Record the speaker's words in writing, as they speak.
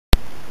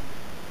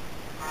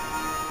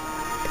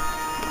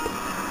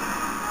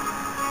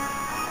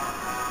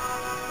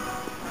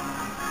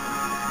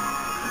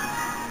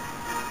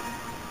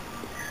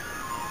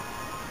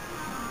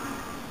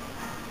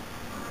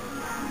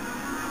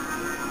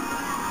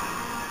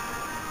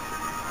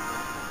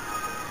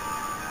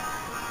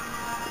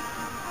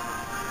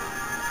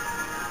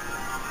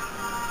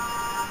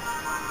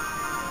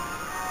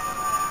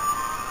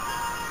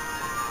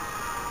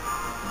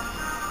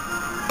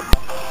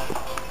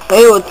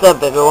Hey, what's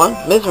up everyone?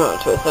 Mr.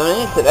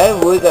 Today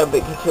we're gonna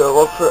be continuing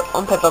work for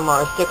on Paper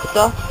Mario Stick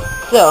stuff.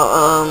 So,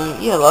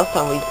 yeah, last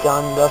time we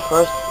done the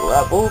first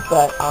level,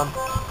 but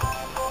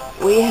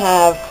we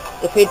have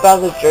defeat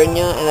Bowser Jr.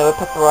 and then we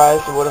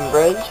pepperized the wooden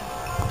bridge.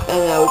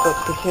 And now we're going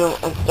to continue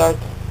and start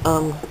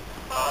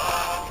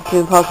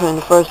continue possibly in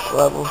the first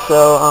level.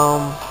 So,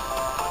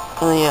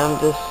 and yeah, I'm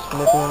just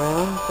moving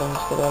around, so I'm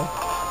just gonna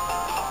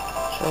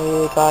show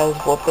you guys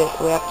what bit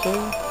we're up to.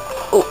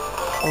 Oh,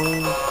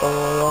 go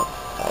way up.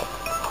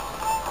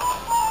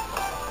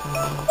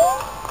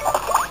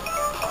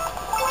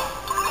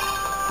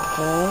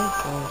 Okay,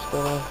 so I'm just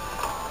gonna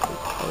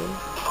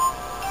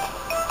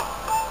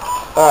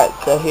alright,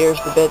 so here's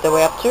the bit that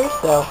we're up to,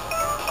 so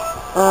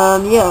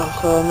yeah,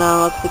 so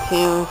now let's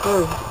continue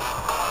through.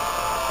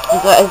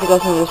 So as you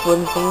guys know, this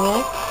wooden thing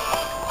there,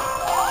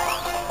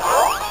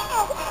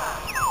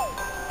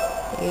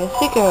 a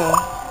sticker.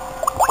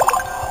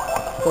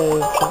 So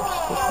jump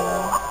sticker.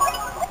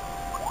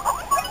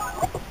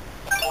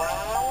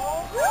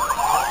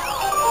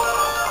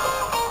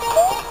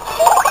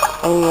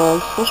 And a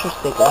special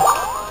sticker.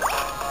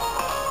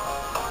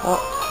 Oh.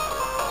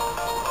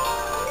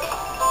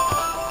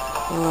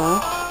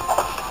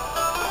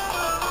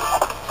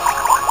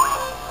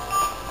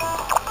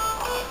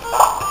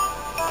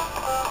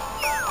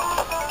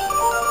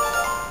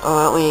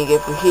 Alright, when you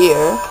get through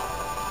here,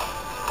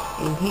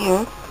 in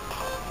here,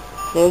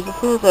 there's the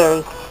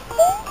scissors.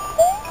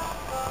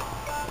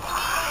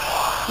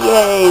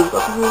 Yay, we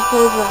got the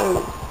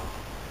scissors.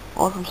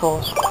 Awesome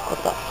sauce.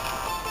 What's that?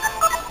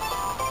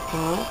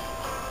 Alright.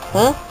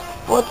 Huh?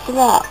 What's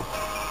that?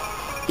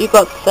 You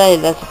got to say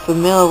that's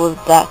familiar with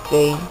that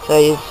thing, so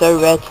you're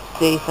so rare to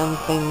see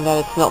something that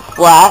it's not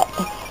flat.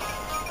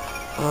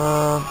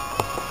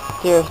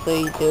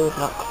 Seriously, dude,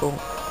 not cool.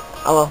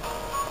 Oh well.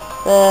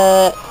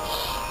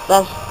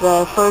 That's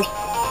the first,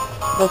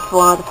 that's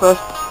one of the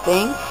first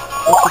things.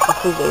 It's just the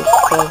scissors,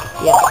 so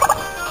yeah.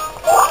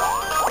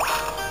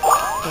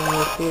 Can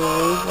you see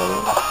these ready?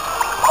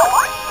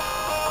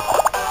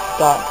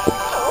 Done.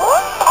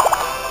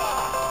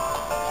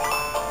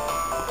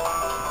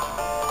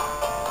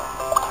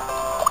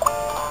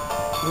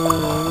 I'm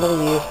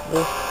gonna use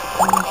this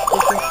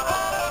sticker.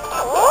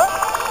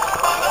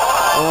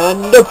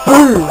 And the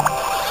boom!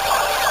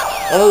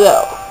 There we go.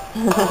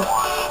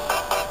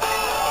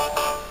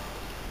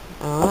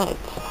 Alright.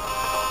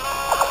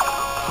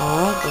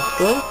 Alright, that's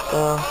good. So,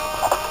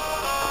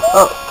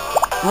 oh,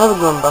 another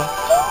Goomba.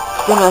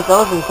 Goodness, I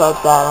was inside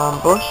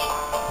that bush.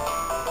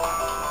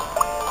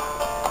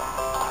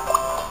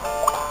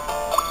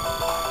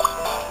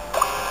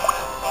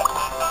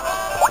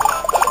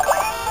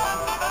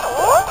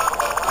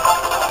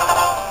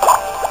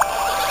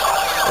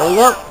 There you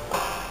go.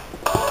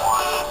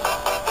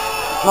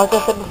 Like I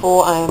said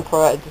before, I am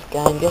pro at this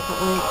game,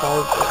 definitely,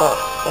 because I got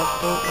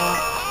excellent now.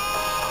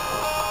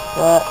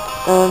 But,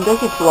 this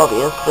is too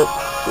obvious, but,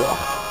 yeah.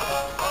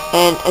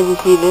 And as you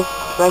see this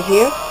right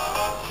here,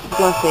 you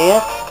can see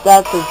it,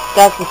 that's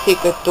a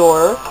secret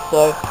door,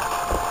 so,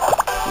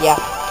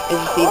 yeah. As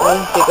you see, that's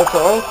a secret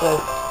door,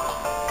 so,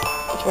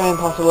 it's very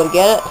impossible to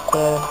get it,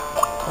 so,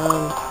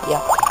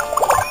 yeah.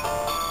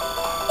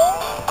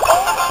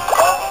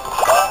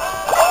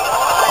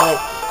 But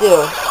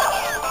still, if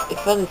you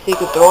find the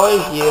secret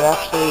doors, you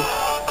actually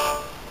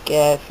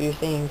get a few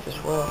things as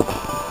well. So,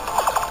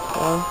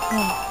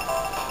 yeah.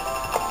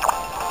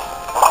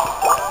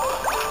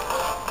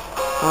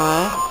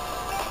 Alright.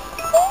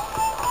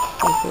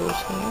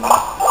 Secrets here.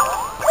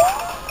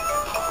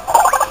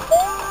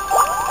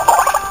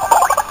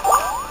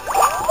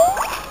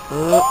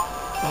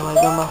 Oh my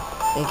god,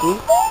 thank you.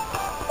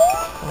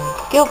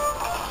 Thank you.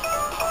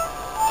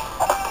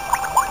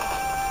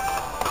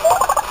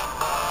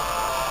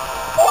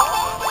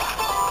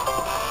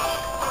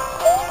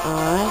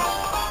 Alright,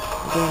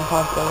 getting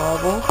past the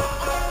level.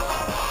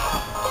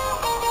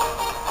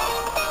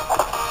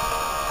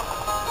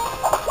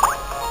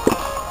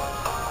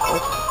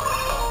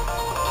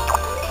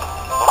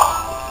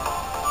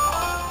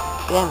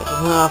 Damn it,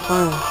 it's not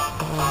fun.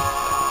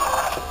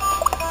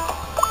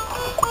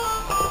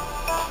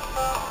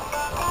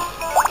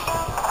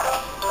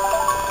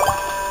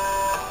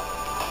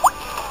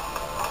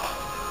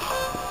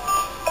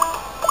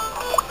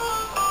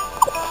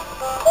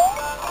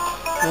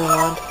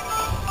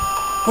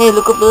 Hey,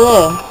 look up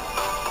there.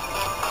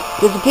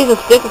 There's a piece of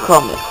sticker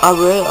comment. I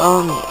wrote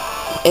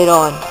it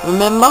on.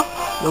 Remember?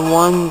 The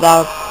one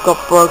that got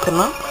broken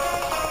up?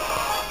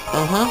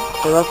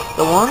 So that's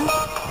the one.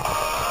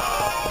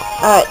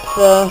 Alright,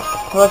 so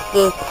let's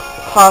just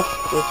pass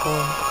this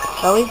one,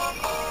 shall we?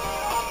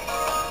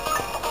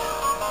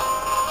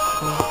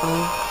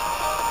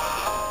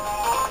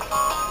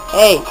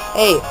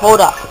 Hey, hold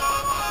up.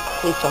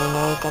 Please tell me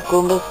no, that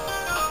Goombas.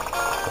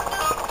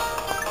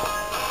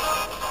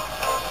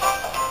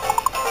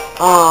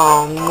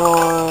 Oh no.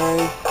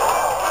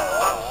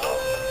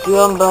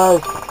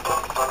 Goombas.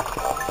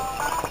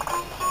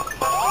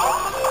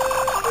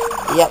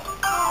 Yep,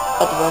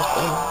 that's the worst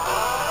thing.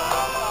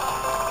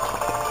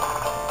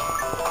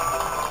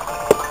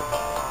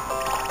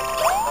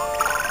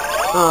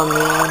 Oh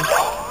man.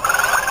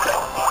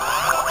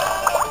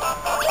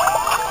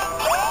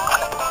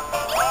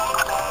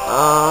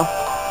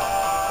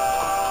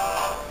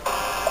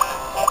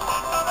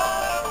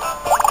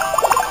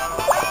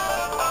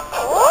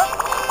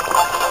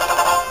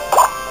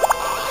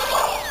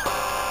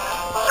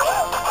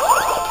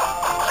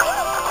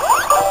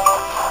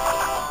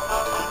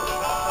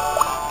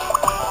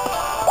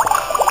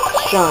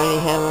 Shiny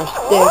hammer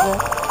sticker.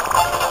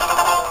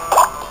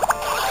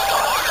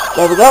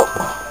 There we go.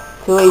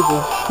 Too easy.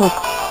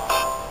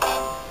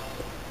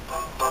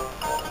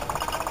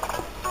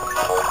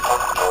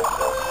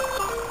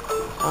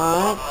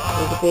 Alright,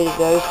 we defeated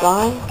those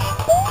guys.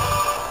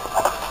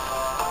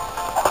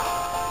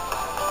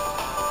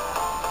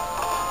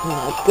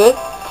 That's good.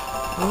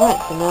 Alright,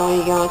 so now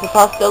we're going to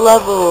pass the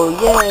level.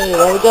 Yay,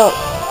 there we go.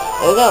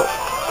 There we go.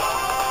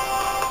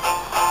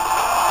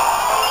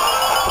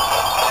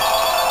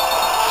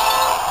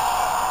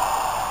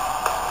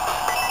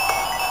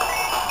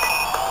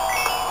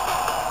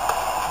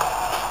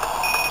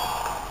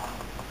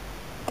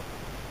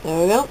 There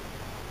we go.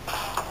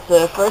 So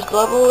the first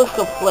level is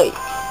complete.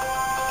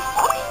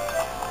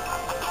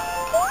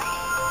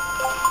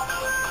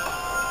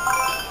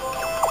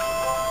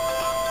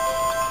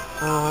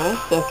 Alright,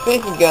 so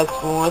thank you guys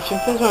for watching.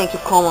 Please remember to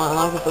comment,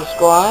 like, and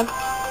subscribe.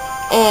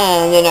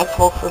 And the next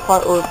walkthrough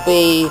part will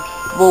be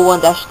Wall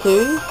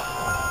 1-2,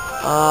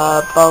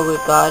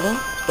 Baldur's Garden.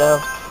 So,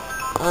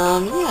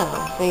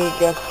 yeah, thank you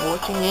guys for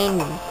watching,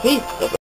 and peace.